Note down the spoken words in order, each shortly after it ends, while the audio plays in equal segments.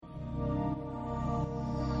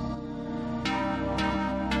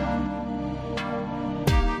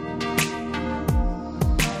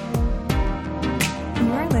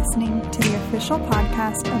listening to the official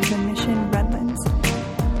podcast of the Mission Redlands.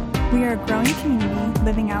 We are a growing community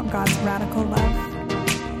living out God's radical love.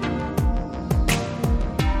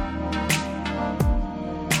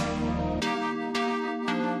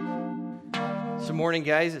 So morning,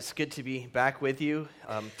 guys. It's good to be back with you.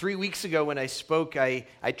 3 weeks ago when I spoke, I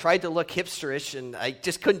tried to look hipsterish, and I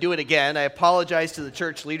just couldn't do it again. I apologize to the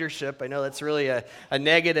church leadership. I know that's really a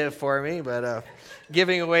negative for me, but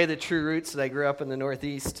giving away the true roots that I grew up in the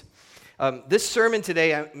Northeast. This sermon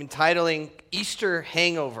today I'm entitling Easter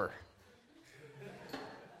Hangover.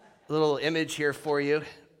 A little image here for you.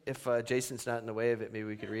 If Jason's not in the way of it, maybe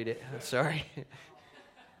we could read it. Sorry.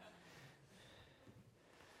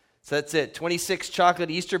 So that's it. 26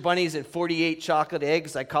 chocolate Easter bunnies and 48 chocolate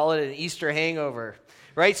eggs. I call it an Easter hangover.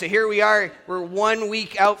 Right? So here we are. We're 1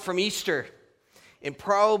 week out from Easter. And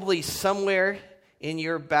probably somewhere in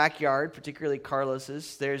your backyard, particularly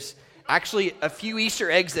Carlos's, there's actually a few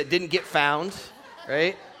Easter eggs that didn't get found.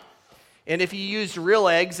 Right? And if you used real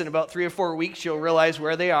eggs in about 3 or 4 weeks, you'll realize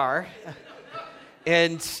where they are.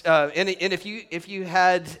 And if you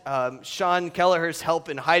had Sean Kelleher's help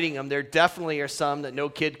in hiding them, there definitely are some that no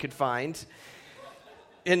kid could find.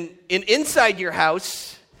 And inside your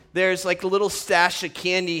house, there's like a little stash of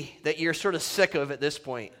candy that you're sort of sick of at this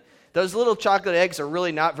point. Those little chocolate eggs are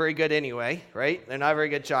really not very good anyway, right? They're not very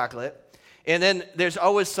good chocolate. And then there's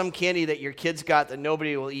always some candy that your kids got that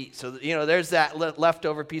nobody will eat. So, there's that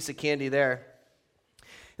leftover piece of candy there.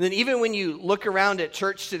 And then even when you look around at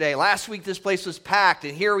church today, last week this place was packed,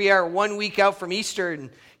 and here we are 1 week out from Easter, and,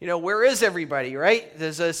 where is everybody, right?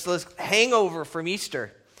 There's this hangover from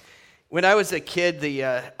Easter. When I was a kid,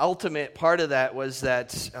 the ultimate part of that was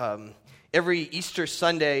that every Easter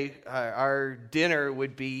Sunday, our dinner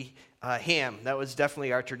would be ham. That was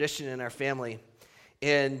definitely our tradition in our family.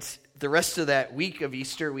 And the rest of that week of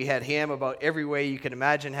Easter, we had ham about every way you could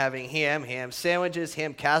imagine having ham. Ham sandwiches,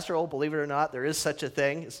 ham casserole, believe it or not, there is such a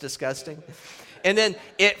thing. It's disgusting. And then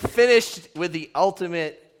it finished with the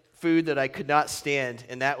ultimate food that I could not stand,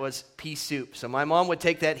 and that was pea soup. So my mom would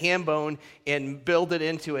take that ham bone and build it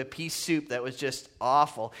into a pea soup that was just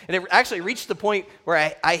awful. And it actually reached the point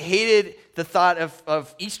where I hated the thought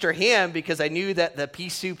of Easter ham because I knew that the pea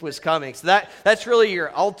soup was coming. So that's really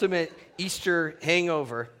your ultimate Easter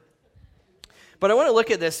hangover. But I want to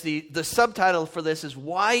look at this. The subtitle for this is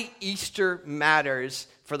Why Easter Matters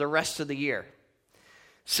for the Rest of the Year.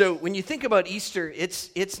 So when you think about Easter,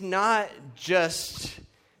 it's not just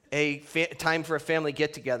a time for a family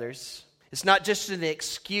get-togethers. It's not just an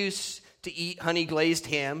excuse to eat honey-glazed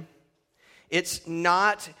ham. It's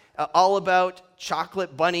not all about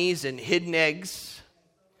chocolate bunnies and hidden eggs.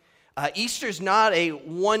 Easter's not a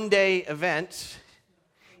one-day event.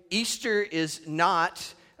 Easter is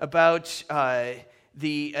not about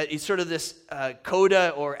sort of this coda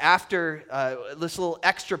or after this little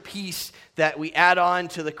extra piece that we add on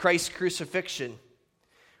to the Christ crucifixion.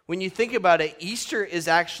 When you think about it, Easter is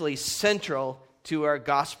actually central to our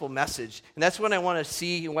gospel message. And that's what I want to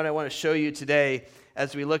see and what I want to show you today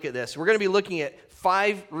as we look at this. We're going to be looking at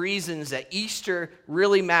 5 reasons that Easter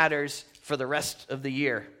really matters for the rest of the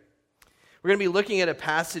year. We're going to be looking at a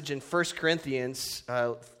passage in 1 Corinthians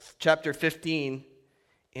chapter 15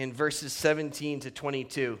 in verses 17 to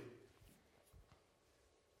 22.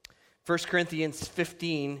 1 Corinthians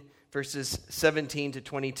 15 verses 17 to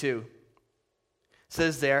 22. It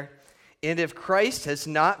says there, "And if Christ has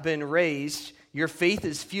not been raised, your faith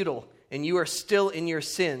is futile, and you are still in your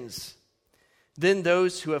sins. Then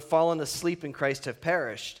those who have fallen asleep in Christ have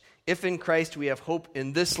perished. If in Christ we have hope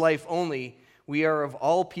in this life only, we are of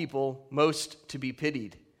all people most to be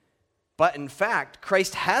pitied. But in fact,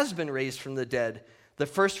 Christ has been raised from the dead, the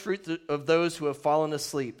first fruit of those who have fallen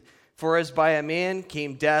asleep. For as by a man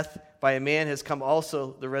came death, by a man has come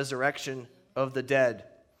also the resurrection of the dead.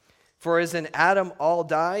 For as in Adam all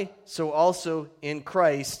die, so also in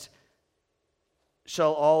Christ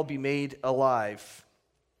shall all be made alive."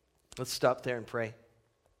 Let's stop there and pray.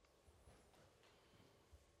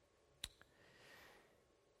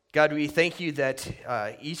 God, we thank you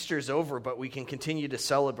that Easter's over, but we can continue to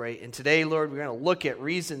celebrate. And today, Lord, we're going to look at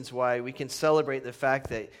reasons why we can celebrate the fact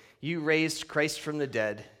that you raised Christ from the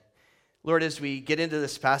dead. Lord, as we get into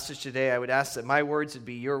this passage today, I would ask that my words would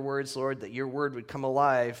be your words, Lord, that your word would come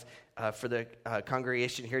alive for the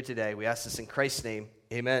congregation here today. We ask this in Christ's name.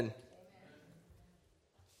 Amen.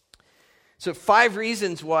 So 5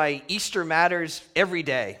 reasons why Easter matters every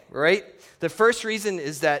day, right? The first reason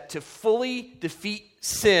is that to fully defeat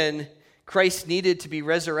sin, Christ needed to be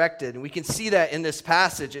resurrected. And we can see that in this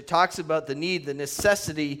passage. It talks about the need, the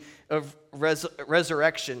necessity of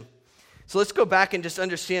resurrection. So let's go back and just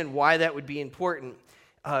understand why that would be important.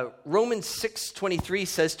 Romans 6:23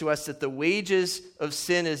 says to us that the wages of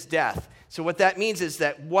sin is death. So what that means is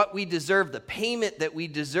that what we deserve, the payment that we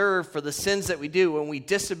deserve for the sins that we do when we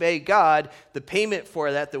disobey God, the payment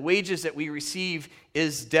for that, the wages that we receive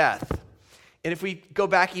is death. And if we go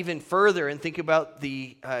back even further and think about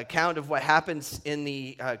the account of what happens in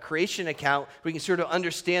the creation account, we can sort of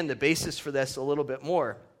understand the basis for this a little bit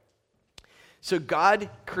more. So God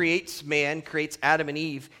creates man, creates Adam and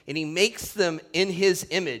Eve, and he makes them in his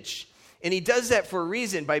image. And he does that for a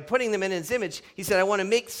reason. By putting them in his image, he said, I want to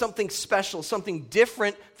make something special, something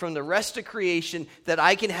different from the rest of creation that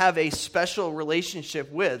I can have a special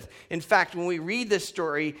relationship with. In fact, when we read this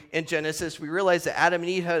story in Genesis, we realize that Adam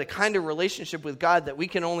and Eve had a kind of relationship with God that we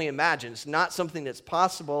can only imagine. It's not something that's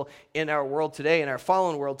possible in our world today, in our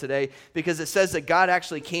fallen world today, because it says that God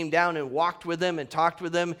actually came down and walked with them and talked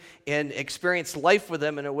with them and experienced life with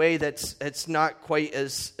them in a way that's not quite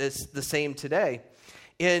as the same today.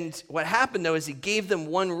 And what happened, though, is he gave them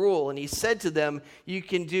one rule, and he said to them, you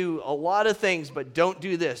can do a lot of things, but don't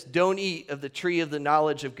do this. Don't eat of the tree of the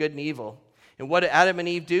knowledge of good and evil. And what did Adam and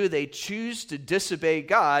Eve do? They choose to disobey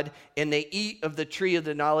God, and they eat of the tree of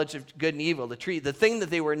the knowledge of good and evil. The thing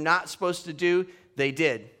that they were not supposed to do, they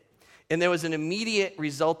did. And there was an immediate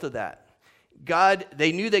result of that.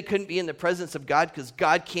 They knew they couldn't be in the presence of God because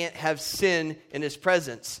God can't have sin in his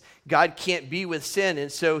presence. God can't be with sin.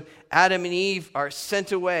 And so Adam and Eve are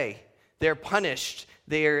sent away. They're punished.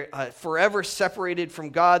 They're forever separated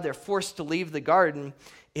from God. They're forced to leave the garden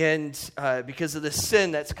and because of the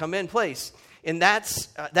sin that's come in place. And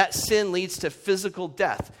that sin leads to physical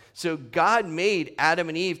death. So God made Adam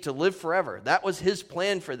and Eve to live forever. That was his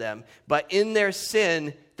plan for them. But in their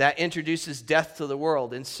sin, that introduces death to the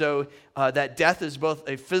world. And so that death is both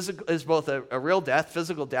a real death,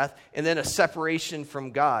 physical death, and then a separation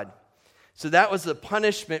from God. So that was the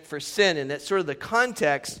punishment for sin, and that's sort of the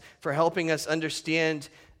context for helping us understand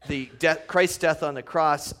Christ's death on the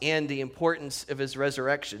cross and the importance of his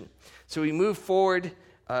resurrection. So we move forward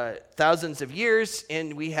thousands of years,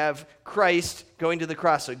 and we have Christ going to the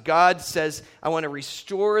cross. So God says, I want to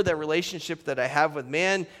restore the relationship that I have with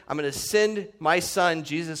man. I'm going to send my son,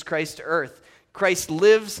 Jesus Christ, to earth. Christ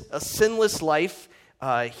lives a sinless life.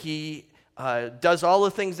 He does all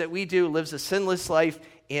the things that we do, lives a sinless life,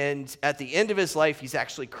 and at the end of his life, he's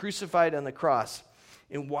actually crucified on the cross.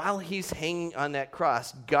 And while he's hanging on that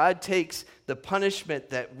cross, God takes the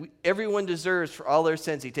punishment that everyone deserves for all their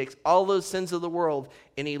sins. He takes all those sins of the world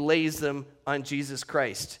and he lays them on Jesus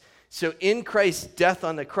Christ. So in Christ's death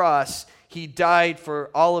on the cross, he died for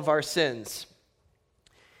all of our sins.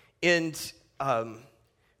 And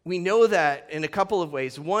we know that in a couple of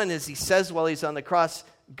ways. One is he says while he's on the cross,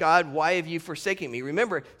 God, why have you forsaken me?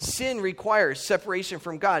 Remember, sin requires separation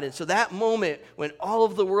from God. And so that moment when all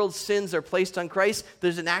of the world's sins are placed on Christ,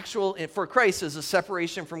 for Christ, there's a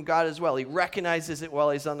separation from God as well. He recognizes it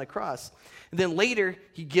while he's on the cross. And then later,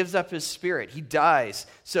 he gives up his spirit. He dies.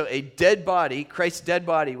 So a dead body, Christ's dead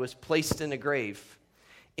body, was placed in a grave.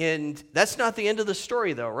 And that's not the end of the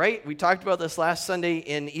story, though, right? We talked about this last Sunday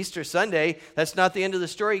in Easter Sunday. That's not the end of the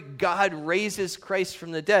story. God raises Christ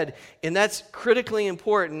from the dead. And that's critically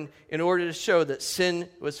important in order to show that sin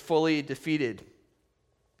was fully defeated.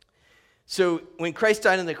 So when Christ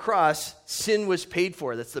died on the cross, sin was paid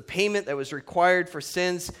for. That's the payment that was required for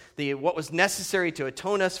sins, what was necessary to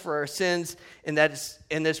atone us for our sins. And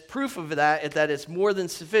there's proof of that it's more than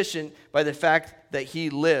sufficient by the fact that he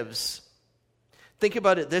lives. Think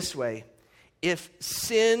about it this way. If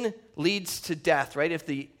sin leads to death, right? If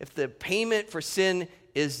the payment for sin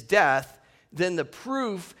is death, then the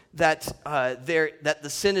proof that the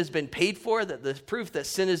sin has been paid for, that the proof that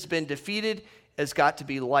sin has been defeated, has got to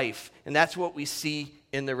be life. And that's what we see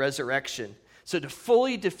in the resurrection. So to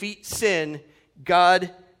fully defeat sin,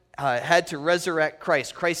 God had to resurrect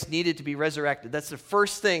Christ. Christ needed to be resurrected. That's the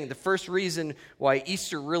first thing, the first reason why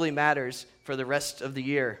Easter really matters for the rest of the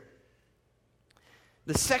year.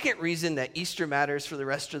 The second reason that Easter matters for the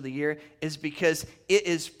rest of the year is because it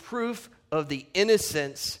is proof of the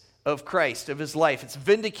innocence of Christ, of his life. It's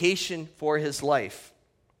vindication for his life.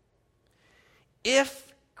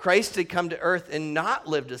 If Christ had come to earth and not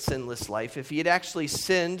lived a sinless life, if he had actually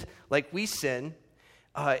sinned like we sin,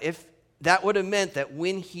 if that would have meant that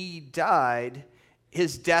when he died,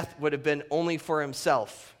 his death would have been only for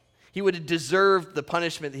himself. He would have deserved the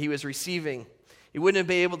punishment that he was receiving. He wouldn't have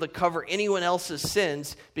been able to cover anyone else's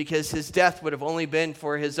sins because his death would have only been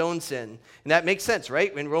for his own sin. And that makes sense,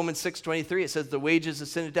 right? In Romans 6:23, it says the wages of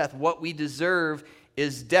sin is death. What we deserve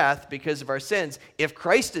is death because of our sins. If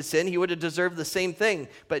Christ had sinned, he would have deserved the same thing.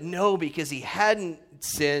 But no, because he hadn't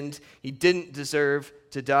sinned, he didn't deserve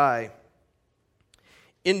to die.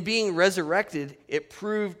 In being resurrected, it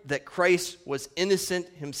proved that Christ was innocent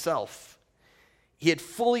himself. He had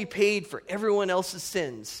fully paid for everyone else's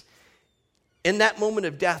sins. In that moment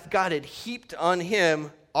of death, God had heaped on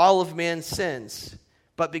him all of man's sins.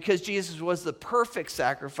 But because Jesus was the perfect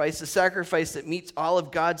sacrifice, the sacrifice that meets all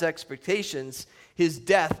of God's expectations, his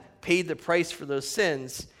death paid the price for those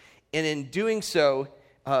sins. And in doing so,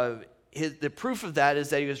 the proof of that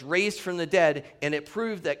is that he was raised from the dead, and it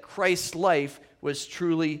proved that Christ's life was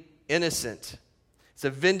truly innocent. It's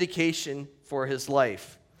a vindication for his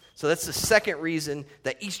life. So that's the second reason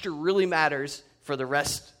that Easter really matters for the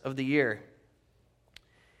rest of the year.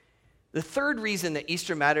 The third reason that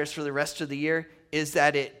Easter matters for the rest of the year is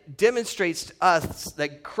that it demonstrates to us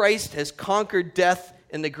that Christ has conquered death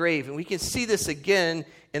and the grave. And we can see this again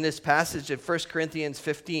in this passage of 1 Corinthians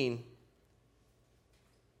 15. It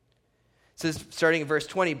says, starting in verse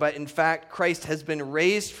 20, "But in fact, Christ has been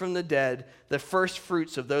raised from the dead, the first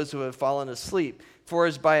fruits of those who have fallen asleep. For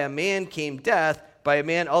as by a man came death, by a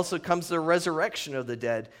man also comes the resurrection of the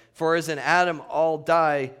dead. For as in Adam all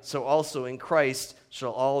die, so also in Christ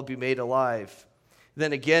shall all be made alive."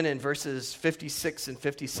 Then again in verses 56 and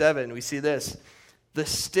 57, we see this. "The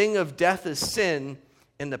sting of death is sin,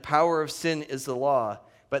 and the power of sin is the law.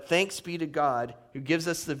 But thanks be to God who gives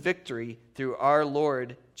us the victory through our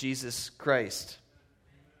Lord Jesus Christ."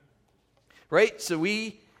 Right? So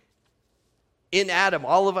in Adam,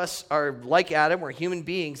 all of us are like Adam. We're human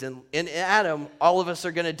beings. And in Adam, all of us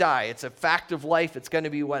are going to die. It's a fact of life. It's going to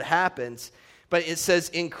be what happens. But it says,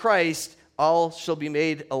 in Christ, all shall be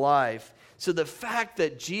made alive. So the fact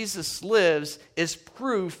that Jesus lives is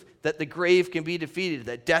proof that the grave can be defeated,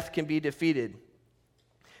 that death can be defeated.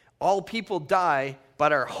 All people die,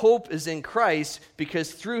 but our hope is in Christ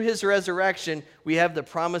because through his resurrection, we have the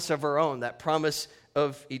promise of our own, that promise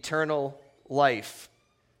of eternal life.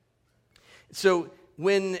 So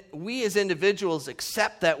when we as individuals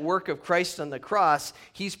accept that work of Christ on the cross,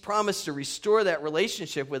 he's promised to restore that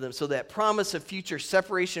relationship with him, so that promise of future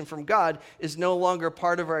separation from God is no longer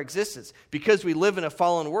part of our existence. Because we live in a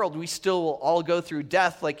fallen world, we still will all go through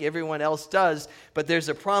death like everyone else does, but there's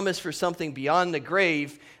a promise for something beyond the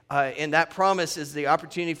grave, and that promise is the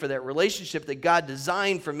opportunity for that relationship that God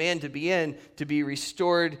designed for man to be in, to be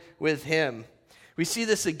restored with him. We see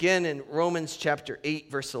this again in Romans chapter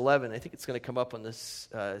 8, verse 11. I think it's going to come up on this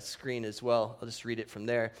screen as well. I'll just read it from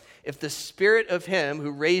there. "If the spirit of him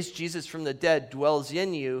who raised Jesus from the dead dwells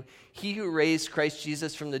in you, he who raised Christ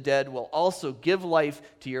Jesus from the dead will also give life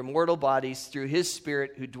to your mortal bodies through his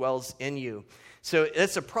spirit who dwells in you." So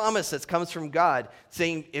it's a promise that comes from God,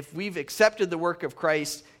 saying if we've accepted the work of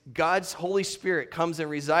Christ, God's Holy Spirit comes and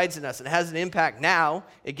resides in us and has an impact now.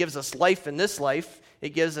 It gives us life in this life.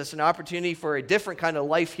 It gives us an opportunity for a different kind of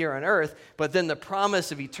life here on earth, but then the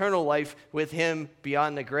promise of eternal life with him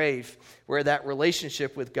beyond the grave, where that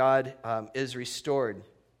relationship with God is restored.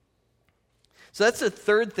 So that's the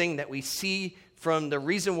third thing that we see from the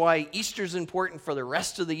reason why Easter is important for the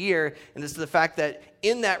rest of the year, and this is the fact that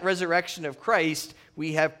in that resurrection of Christ,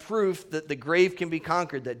 we have proof that the grave can be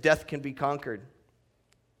conquered, that death can be conquered.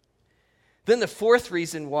 Then the fourth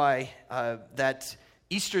reason why that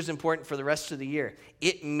Easter is important for the rest of the year.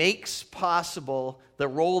 It makes possible the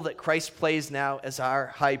role that Christ plays now as our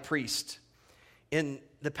high priest. In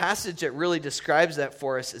the passage that really describes that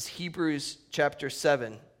for us is Hebrews chapter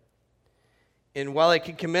 7. And while I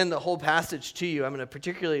could commend the whole passage to you, I'm going to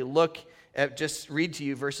particularly just read to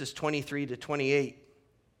you verses 23 to 28,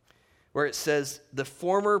 where it says, "The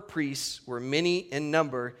former priests were many in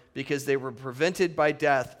number because they were prevented by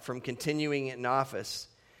death from continuing in office.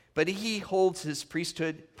 But he holds his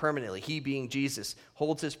priesthood permanently." He being Jesus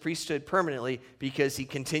holds his priesthood permanently because he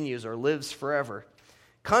continues or lives forever.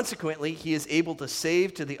 "Consequently, he is able to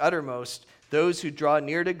save to the uttermost those who draw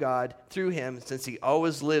near to God through him, since he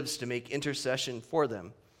always lives to make intercession for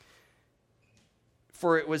them.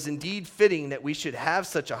 For it was indeed fitting that we should have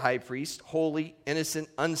such a high priest, holy, innocent,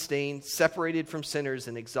 unstained, separated from sinners,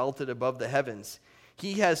 and exalted above the heavens.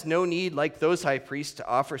 He has no need, like those high priests, to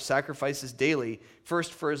offer sacrifices daily,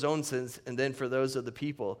 first for his own sins and then for those of the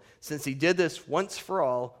people, since he did this once for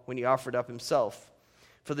all when he offered up himself.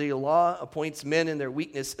 For the law appoints men in their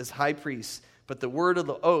weakness as high priests, but the word of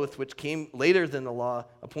the oath, which came later than the law,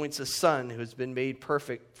 appoints a son who has been made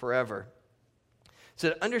perfect forever." So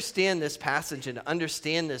to understand this passage and to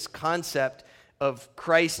understand this concept of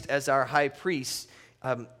Christ as our high priest,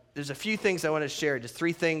 there's a few things I want to share, just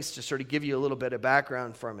three things to sort of give you a little bit of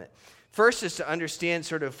background from it. First is to understand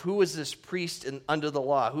sort of who is this priest under the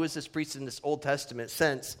law? Who is this priest in this Old Testament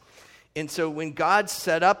sense? And so when God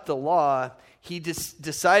set up the law, he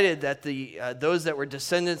decided that those that were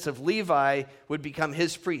descendants of Levi would become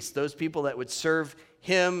his priests, those people that would serve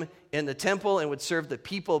him in the temple and would serve the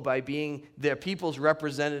people by being their people's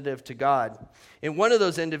representative to God. And one of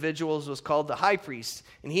those individuals was called the high priest.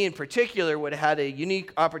 And he in particular would have had a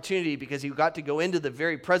unique opportunity because he got to go into the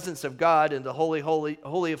very presence of God in the Holy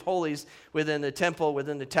of Holies within the temple,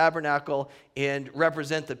 within the tabernacle, and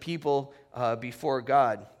represent the people before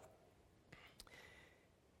God.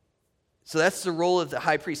 So that's the role of the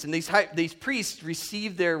high priest. And these priests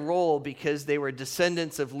received their role because they were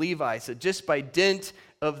descendants of Levi. So just by dint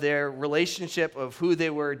of their relationship of who they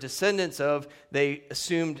were descendants of, they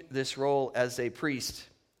assumed this role as a priest.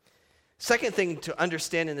 Second thing to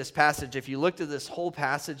understand in this passage, if you looked at this whole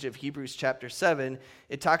passage of Hebrews chapter 7,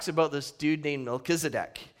 it talks about this dude named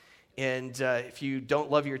Melchizedek. And if you don't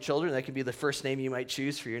love your children, that could be the first name you might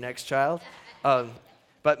choose for your next child.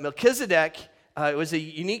 But Melchizedek was a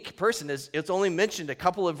unique person. It's only mentioned a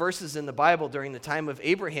couple of verses in the Bible during the time of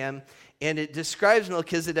Abraham, and it describes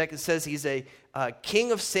Melchizedek. It says he's a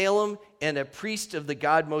king of Salem and a priest of the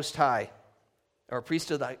God Most High, or a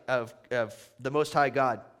priest of the Most High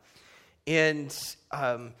God. And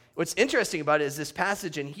what's interesting about it is this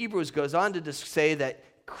passage in Hebrews goes on to say that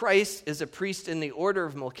Christ is a priest in the order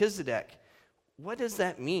of Melchizedek. What does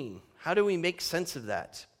that mean? How do we make sense of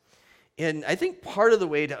that? And I think part of the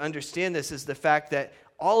way to understand this is the fact that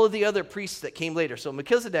all of the other priests that came later, so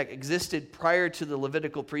Melchizedek existed prior to the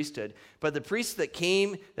Levitical priesthood, but the priests that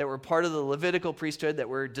came that were part of the Levitical priesthood, that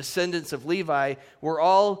were descendants of Levi, were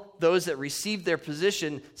all those that received their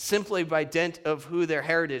position simply by dint of who their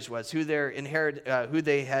heritage was, who they're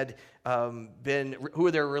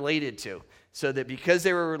related to. So that because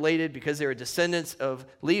they were related, because they were descendants of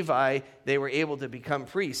Levi, they were able to become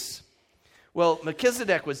priests. Well,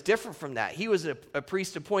 Melchizedek was different from that. He was a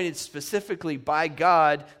priest appointed specifically by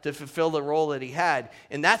God to fulfill the role that he had.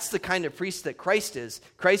 And that's the kind of priest that Christ is.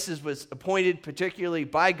 Christ was appointed particularly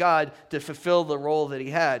by God to fulfill the role that he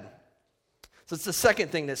had. So it's the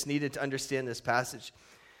second thing that's needed to understand this passage.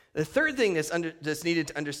 The third thing that's needed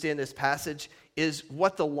to understand this passage is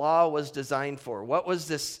what the law was designed for. What was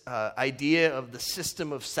this idea of the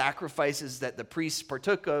system of sacrifices that the priests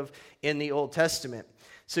partook of in the Old Testament?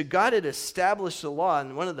 So God had established the law,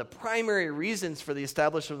 and one of the primary reasons for the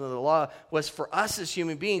establishment of the law was for us as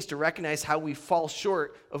human beings to recognize how we fall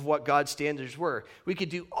short of what God's standards were. We could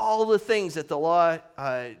do all the things that the law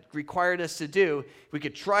required us to do. We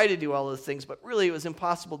could try to do all those things, but really it was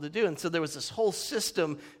impossible to do. And so there was this whole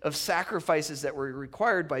system of sacrifices that were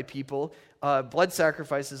required by people, blood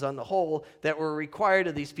sacrifices on the whole, that were required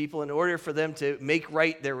of these people in order for them to make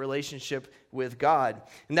right their relationship with God.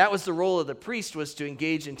 And that was the role of the priest, was to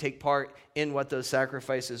engage and take part in what those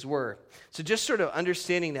sacrifices were. So just sort of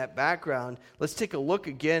understanding that background, let's take a look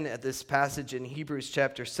again at this passage in Hebrews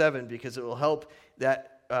chapter 7, because it will help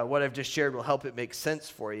that what I've just shared will help it make sense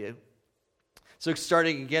for you. So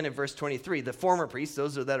starting again in verse 23, the former priests,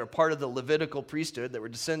 those that are part of the Levitical priesthood that were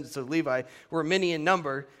descendants of Levi, were many in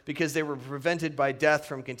number because they were prevented by death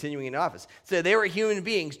from continuing in office. So they were human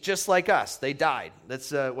beings just like us. They died.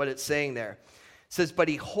 That's what it's saying there. It says, but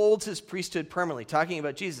he holds his priesthood permanently, talking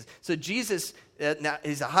about Jesus. So Jesus now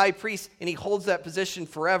is a high priest, and he holds that position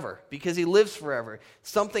forever because he lives forever.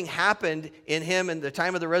 Something happened in him in the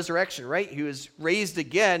time of the resurrection, right? He was raised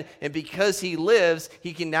again, and because he lives,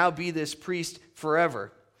 he can now be this priest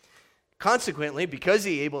forever. Consequently, because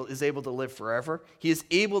he is able to live forever, he is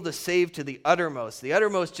able to save to the uttermost. The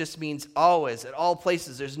uttermost just means always, at all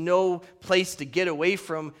places. There's no place to get away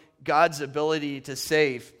from God's ability to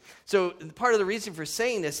save. So part of the reason for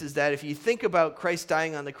saying this is that if you think about Christ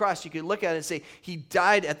dying on the cross, you could look at it and say, he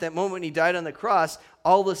died at that moment when he died on the cross,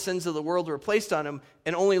 all the sins of the world were placed on him,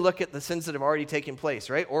 and only look at the sins that have already taken place,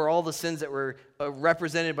 right? Or all the sins that were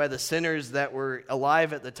represented by the sinners that were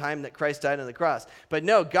alive at the time that Christ died on the cross. But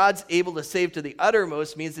no, God's able to save to the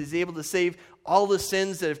uttermost means he's able to save all the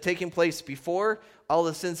sins that have taken place before, all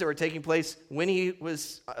the sins that were taking place when he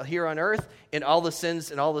was here on earth, and all the sins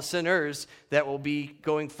and all the sinners that will be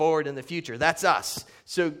going forward in the future. That's us.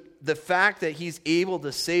 So the fact that he's able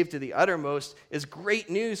to save to the uttermost is great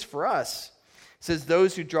news for us. It says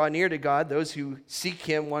those who draw near to God, those who seek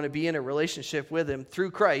him, want to be in a relationship with him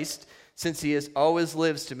through Christ, since he always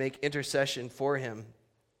lives to make intercession for him.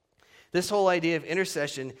 This whole idea of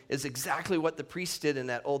intercession is exactly what the priests did in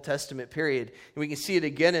that Old Testament period. And we can see it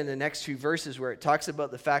again in the next few verses where it talks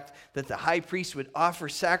about the fact that the high priest would offer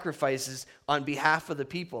sacrifices on behalf of the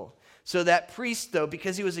people. So that priest, though,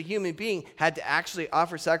 because he was a human being, had to actually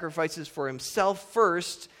offer sacrifices for himself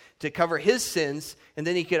first to cover his sins, and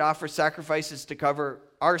then he could offer sacrifices to cover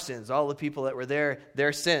our sins, all the people that were there,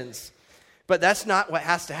 their sins. But that's not what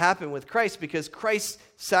has to happen with Christ, because Christ's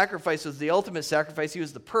sacrifice was the ultimate sacrifice. He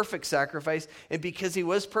was the perfect sacrifice. And because he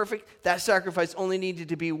was perfect, that sacrifice only needed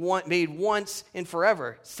to be made once and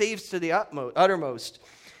forever. Saves to the uttermost.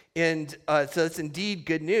 And so that's indeed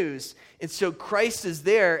good news. And so Christ is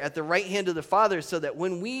there at the right hand of the Father, so that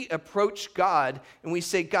when we approach God and we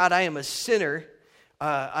say, God, I am a sinner.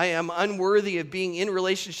 I am unworthy of being in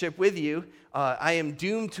relationship with you. I am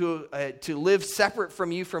doomed to live separate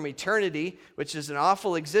from you from eternity, which is an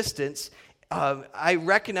awful existence. I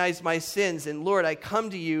recognize my sins, and Lord, I come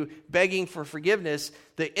to you begging for forgiveness.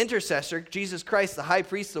 The intercessor, Jesus Christ, the high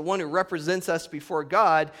priest, the one who represents us before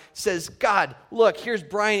God, says, God, look, here's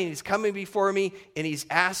Brian, and he's coming before me, and he's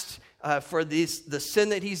asked for the sin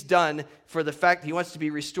that he's done, for the fact he wants to be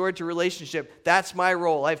restored to relationship. That's my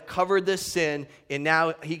role. I've covered this sin, and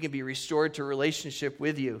now he can be restored to relationship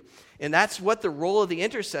with you. And that's what the role of the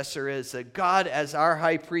intercessor is, God as our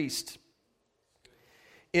high priest.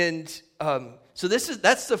 And so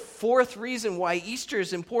that's the fourth reason why Easter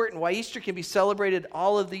is important, why Easter can be celebrated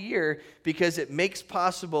all of the year, because it makes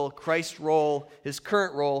possible Christ's role, his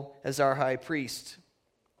current role as our high priest.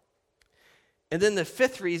 And then the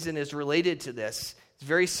fifth reason is related to this. It's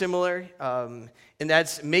very similar, and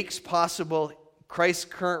that makes possible Christ's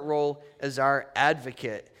current role as our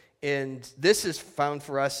advocate. And this is found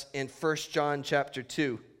for us in 1 John chapter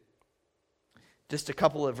 2. Just a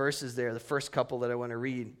couple of verses there, the first couple that I want to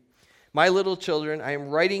read. My little children, I am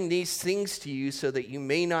writing these things to you so that you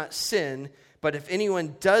may not sin, but if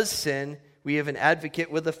anyone does sin, we have an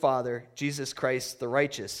advocate with the Father, Jesus Christ the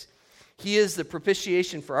righteous. He is the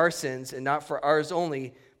propitiation for our sins, and not for ours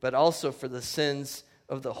only, but also for the sins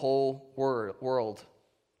of the whole world.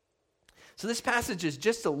 So this passage is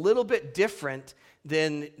just a little bit different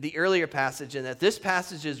than the earlier passage, in that this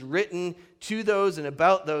passage is written to those and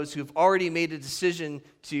about those who've already made a decision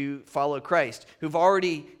to follow Christ, who've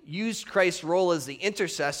already used Christ's role as the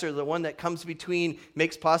intercessor, the one that comes between,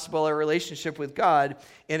 makes possible our relationship with God,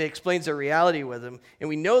 and it explains our reality with him. And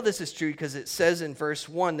we know this is true because it says in verse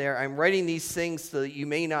 1 there, I'm writing these things so that you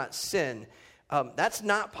may not sin. That's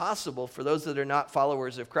not possible for those that are not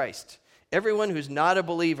followers of Christ. Everyone who's not a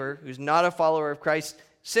believer, who's not a follower of Christ,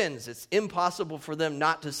 sins. It's impossible for them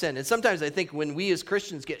not to sin. And sometimes I think when we as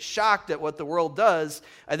Christians get shocked at what the world does,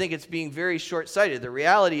 I think it's being very short-sighted. The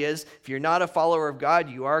reality is, if you're not a follower of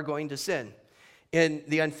God, you are going to sin. And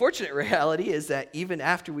the unfortunate reality is that even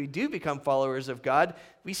after we do become followers of God,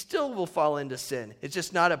 we still will fall into sin. It's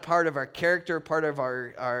just not a part of our character, part of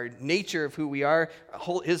our nature of who we are.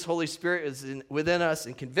 His Holy Spirit is within us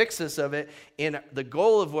and convicts us of it. And the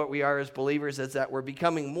goal of what we are as believers is that we're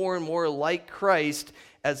becoming more and more like Christ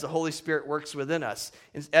as the Holy Spirit works within us.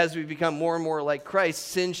 And as we become more and more like Christ,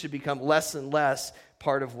 sin should become less and less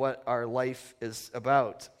part of what our life is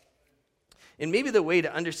about. And maybe the way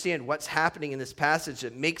to understand what's happening in this passage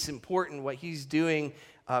that makes important what he's doing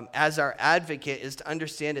as our advocate is to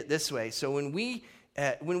understand it this way. So when we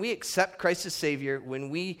accept Christ as Savior,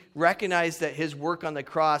 when we recognize that his work on the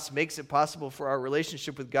cross makes it possible for our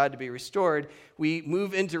relationship with God to be restored, we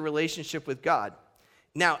move into relationship with God.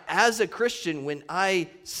 Now, as a Christian, when I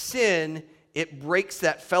sin, it breaks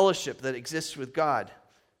that fellowship that exists with God,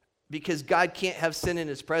 because God can't have sin in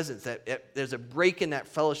his presence. There's a break in that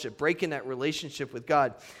fellowship, break in that relationship with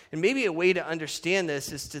God. And maybe a way to understand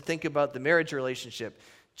this is to think about the marriage relationship.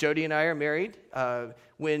 Jody and I are married.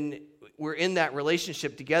 When we're in that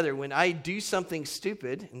relationship together, when I do something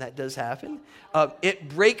stupid, and that does happen, it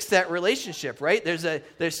breaks that relationship, right?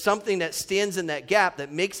 There's something that stands in that gap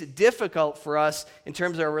that makes it difficult for us in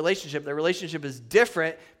terms of our relationship. The relationship is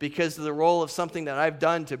different because of the role of something that I've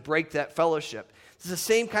done to break that fellowship. It's the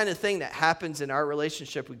same kind of thing that happens in our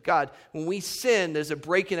relationship with God. When we sin, there's a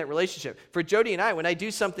break in that relationship. For Jody and I, when I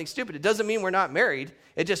do something stupid, it doesn't mean we're not married.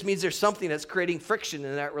 It just means there's something that's creating friction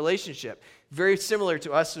in that relationship. Very similar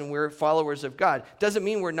to us when we're followers of God. Doesn't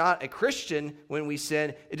mean we're not a Christian when we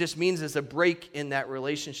sin. It just means there's a break in that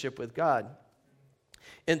relationship with God.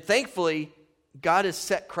 And thankfully, God has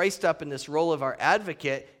set Christ up in this role of our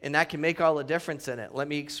advocate, and that can make all the difference in it. Let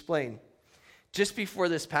me explain. Just before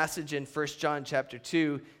this passage in 1 John chapter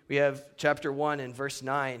 2, we have chapter 1 and verse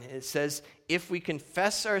 9. It says, if we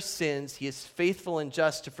confess our sins, he is faithful and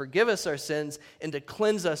just to forgive us our sins and to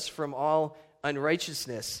cleanse us from all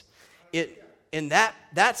unrighteousness.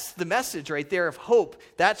 That's the message right there of hope.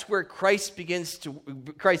 That's where Christ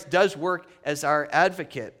does work as our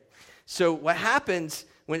advocate. So what happens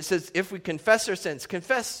when it says, if we confess our sins,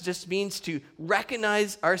 confess just means to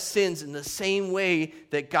recognize our sins in the same way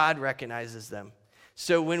that God recognizes them.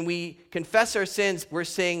 So when we confess our sins, we're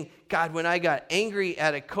saying, God, when I got angry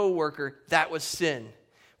at a coworker, that was sin.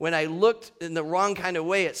 When I looked in the wrong kind of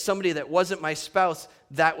way at somebody that wasn't my spouse,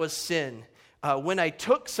 that was sin. When I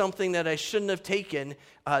took something that I shouldn't have taken,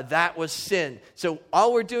 that was sin. So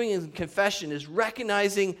all we're doing in confession is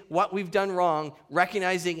recognizing what we've done wrong,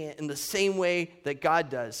 recognizing it in the same way that God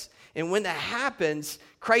does. And when that happens,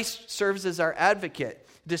 Christ serves as our advocate.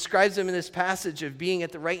 Describes him in this passage of being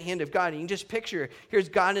at the right hand of God. And you can just picture, here's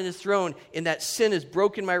God in his throne, and that sin has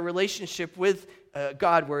broken my relationship with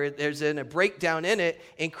God, where there's a breakdown in it,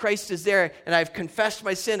 and Christ is there, and I've confessed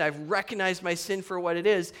my sin, I've recognized my sin for what it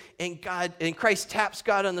is, and Christ taps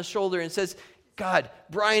God on the shoulder and says, God,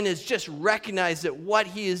 Brian has just recognized that what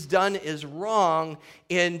he has done is wrong,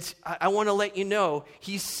 and I want to let you know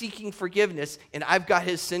he's seeking forgiveness, and I've got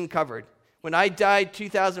his sin covered. When I died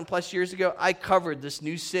 2,000 plus years ago, I covered this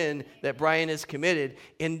new sin that Brian has committed,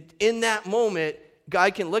 and in that moment,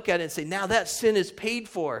 God can look at it and say, now that sin is paid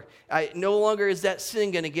for. No longer is that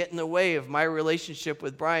sin going to get in the way of my relationship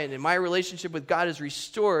with Brian. And my relationship with God is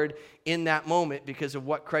restored in that moment because of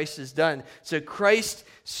what Christ has done. So Christ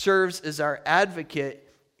serves as our advocate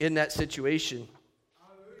in that situation.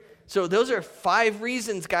 So those are 5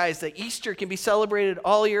 reasons, guys, that Easter can be celebrated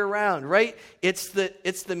all year round, right? It's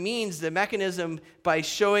the means, the mechanism by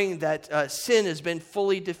showing that sin has been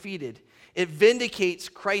fully defeated. It vindicates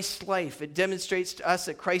Christ's life. It demonstrates to us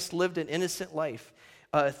that Christ lived an innocent life.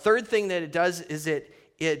 Third thing that it does is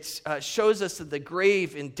it shows us that the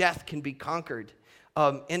grave and death can be conquered.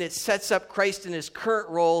 And it sets up Christ in his current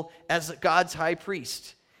role as God's high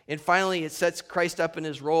priest. And finally, it sets Christ up in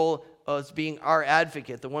his role as being our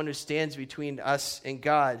advocate, the one who stands between us and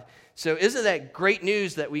God. So isn't that great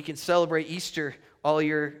news that we can celebrate Easter all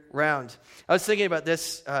year round? I was thinking about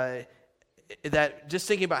this just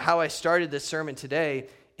thinking about how I started this sermon today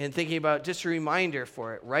and thinking about just a reminder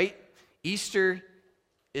for it, right? Easter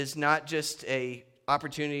is not just an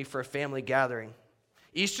opportunity for a family gathering.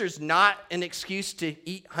 Easter's not an excuse to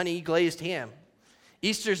eat honey glazed ham.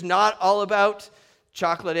 Easter's not all about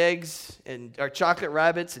chocolate eggs or chocolate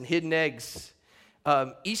rabbits and hidden eggs.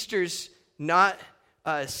 Easter's not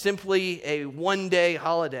simply a one-day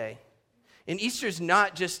holiday. And Easter's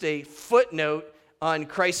not just a footnote on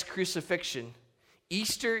Christ's crucifixion.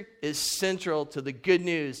 Easter is central to the good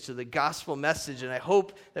news, to the gospel message, and I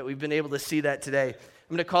hope that we've been able to see that today. I'm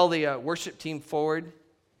going to call the worship team forward.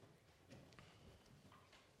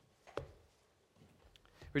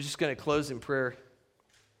 We're just going to close in prayer.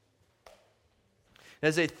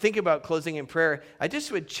 As I think about closing in prayer, I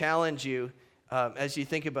just would challenge you as you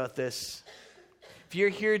think about this. If you're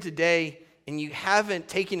here today and you haven't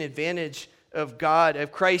taken advantage of God,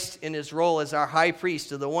 of Christ in his role as our high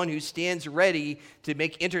priest, of the one who stands ready to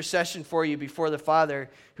make intercession for you before the Father,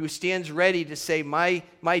 who stands ready to say, my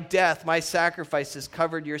death, my sacrifice has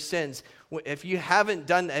covered your sins. If you haven't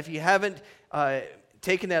done that, if you haven't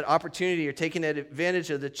taken that opportunity or taken that advantage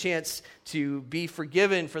of the chance to be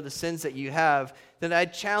forgiven for the sins that you have, then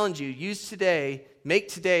I'd challenge you, make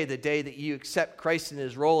today the day that you accept Christ in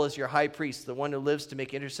his role as your high priest, the one who lives to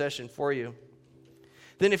make intercession for you.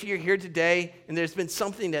 Then if you're here today and there's been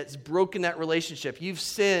something that's broken that relationship, you've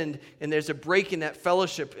sinned and there's a break in that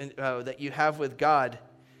fellowship that you have with God,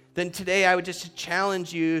 then today I would just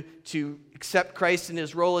challenge you to accept Christ in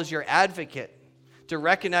his role as your advocate, to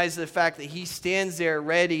recognize the fact that he stands there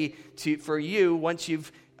ready for you, once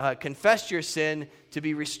you've confessed your sin, to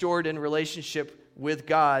be restored in relationship with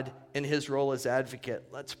God in his role as advocate.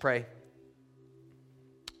 Let's pray.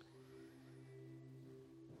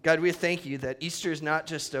 God, we thank you that Easter is not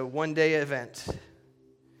just a one-day event,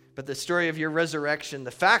 but the story of your resurrection, the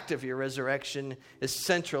fact of your resurrection, is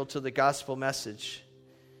central to the gospel message.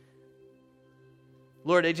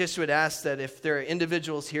 Lord, I just would ask that if there are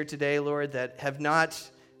individuals here today, Lord, that have not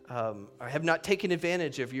taken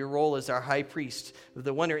advantage of your role as our high priest,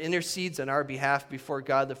 the one who intercedes on our behalf before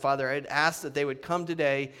God the Father, I'd ask that they would come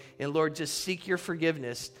today and, Lord, just seek your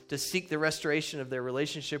forgiveness, to seek the restoration of their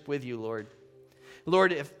relationship with you, Lord.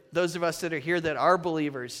 Lord, if those of us that are here that are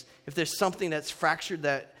believers, if there's something that's fractured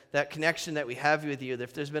that connection that we have with you, that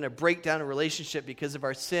if there's been a breakdown in relationship because of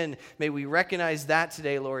our sin, may we recognize that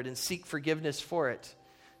today, Lord, and seek forgiveness for it,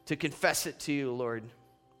 to confess it to you, Lord.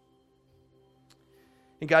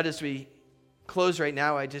 And God, as we close right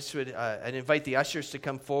now, I'd invite the ushers to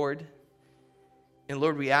come forward. And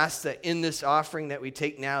Lord, we ask that in this offering that we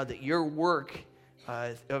take now, that your work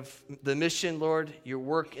of the mission, Lord, your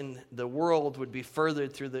work in the world would be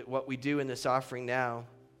furthered through what we do in this offering now.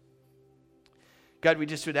 God, we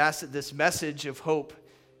just would ask that this message of hope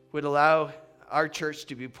would allow our church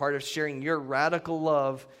to be part of sharing your radical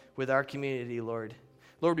love with our community, Lord.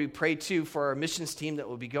 Lord, we pray too for our missions team that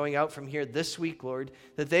will be going out from here this week, Lord,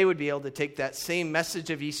 that they would be able to take that same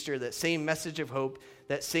message of Easter, that same message of hope,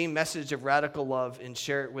 that same message of radical love and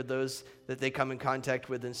share it with those that they come in contact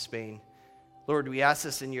with in Spain. Lord, we ask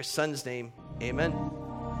this in your Son's name. Amen.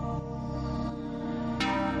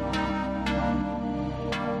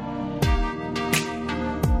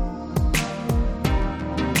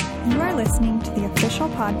 You are listening to the official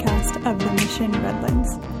podcast of The Mission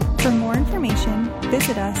Redlands. For more information,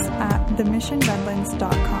 visit us at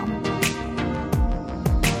themissionredlands.com.